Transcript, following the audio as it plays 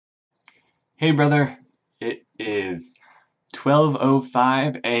Hey brother, it is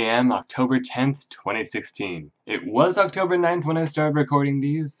 12:05 a.m. October 10th, 2016. It was October 9th when I started recording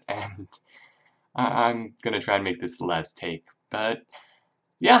these, and I'm gonna try and make this the last take. But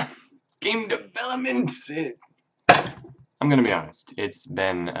yeah, game development. I'm gonna be honest, it's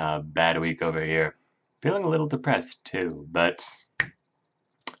been a bad week over here. Feeling a little depressed too, but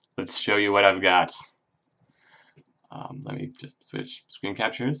let's show you what I've got. Let me just switch screen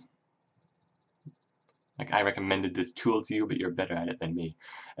captures. Like, I recommended this tool to you, but you're better at it than me.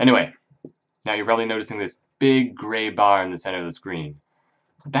 Anyway, now you're probably noticing this big gray bar in the center of the screen.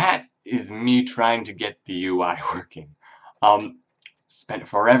 That is me trying to get the UI working. Spent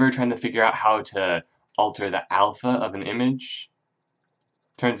forever trying to figure out how to alter the alpha of an image.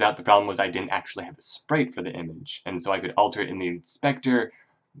 Turns out the problem was I didn't actually have a sprite for the image, and so I could alter it in the inspector,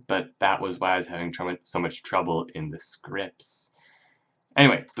 but that was why I was having so much trouble in the scripts.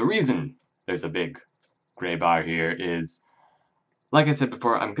 Anyway, the reason there's a big gray bar here is, like I said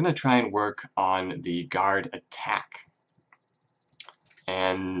before, I'm going to try and work on the guard attack.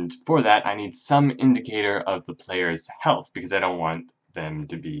 And for that, I need some indicator of the player's health, because I don't want them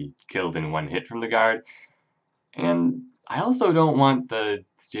to be killed in one hit from the guard. And I also don't want the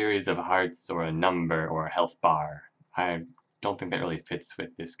series of hearts or a number or a health bar. I don't think that really fits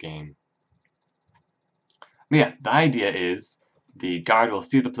with this game. But yeah, the idea is the guard will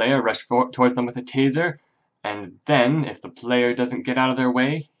see the player, rush towards them with a taser, and then, if the player doesn't get out of their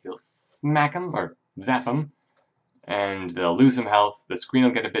way, he'll smack them, or zap them, and they'll lose some health, the screen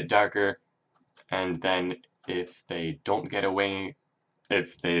will get a bit darker, and then if they don't get away,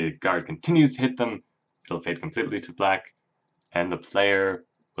 if the guard continues to hit them, it'll fade completely to black, and the player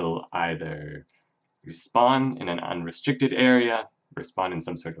will either respawn in an unrestricted area, respawn in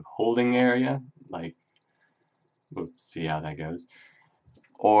some sort of holding area, like, we'll see how that goes,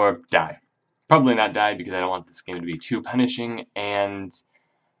 or die. Probably not die, because I don't want this game to be too punishing, and,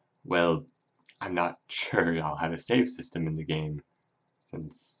 well, I'm not sure I'll have a save system in the game,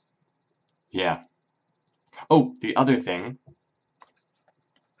 since, yeah. Oh, the other thing,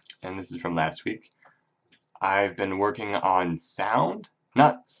 and this is from last week, I've been working on sound.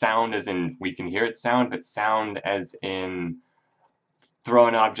 Not sound as in we can hear it sound, but sound as in throw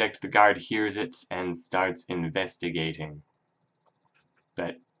an object, the guard hears it, and starts investigating.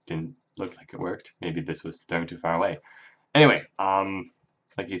 That didn't look like it worked. Maybe this was thrown too far away. Anyway,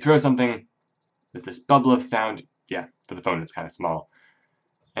 like you throw something, there's this bubble of sound. Yeah, for the phone it's kind of small.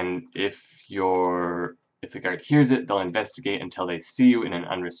 And if the guard hears it, they'll investigate until they see you in an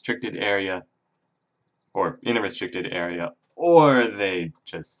unrestricted area, or in a restricted area, or they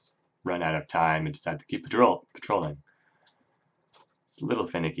just run out of time and decide to keep patrolling. It's a little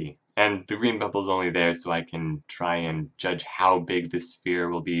finicky. And the green bubble's only there so I can try and judge how big the sphere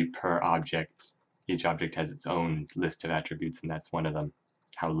will be per object. Each object has its own list of attributes, and that's one of them.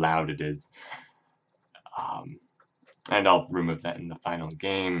 How loud it is. And I'll remove that in the final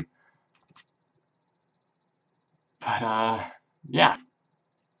game. But, yeah.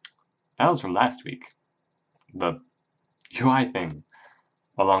 That was from last week. The UI thing.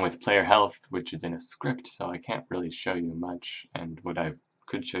 Along with player health, which is in a script, so I can't really show you much, and what I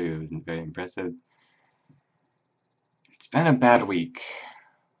could show you isn't very impressive. It's been a bad week.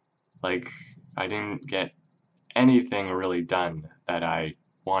 Like, I didn't get anything really done that I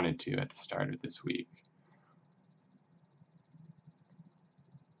wanted to at the start of this week.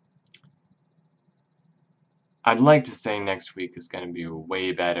 I'd like to say next week is going to be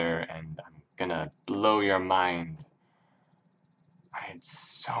way better, and I'm going to blow your mind. I had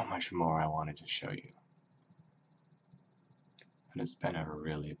so much more I wanted to show you. But it's been a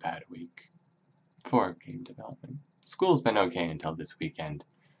really bad week for game development. School's been okay until this weekend.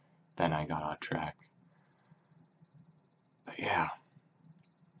 Then I got off track. But yeah.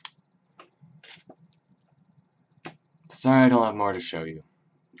 Sorry I don't have more to show you.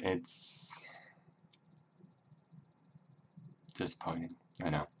 It's disappointing, I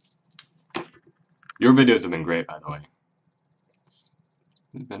know. Your videos have been great, by the way. It's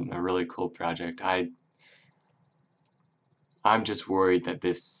been a really cool project. I'm just worried that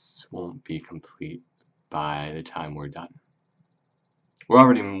this won't be complete by the time we're done. We're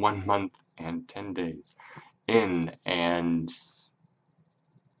already 1 month and 10 days in, and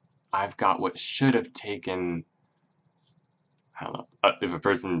I've got what should have taken, I don't know, if a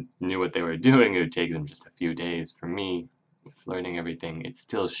person knew what they were doing, it would take them just a few days. For me, with learning everything, it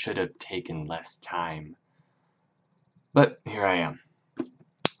still should have taken less time. But here I am.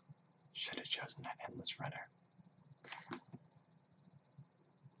 Should have chosen that endless runner.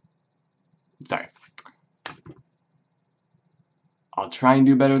 Sorry. I'll try and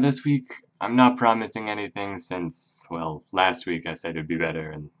do better this week. I'm not promising anything since, well, last week I said it'd be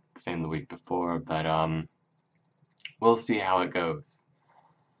better, and same the week before, but, we'll see how it goes.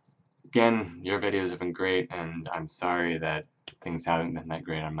 Again, your videos have been great, and I'm sorry that things haven't been that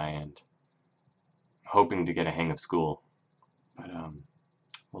great on my end. I'm hoping to get a hang of school, but,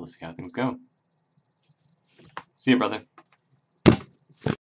 we'll see how things go. See you, brother.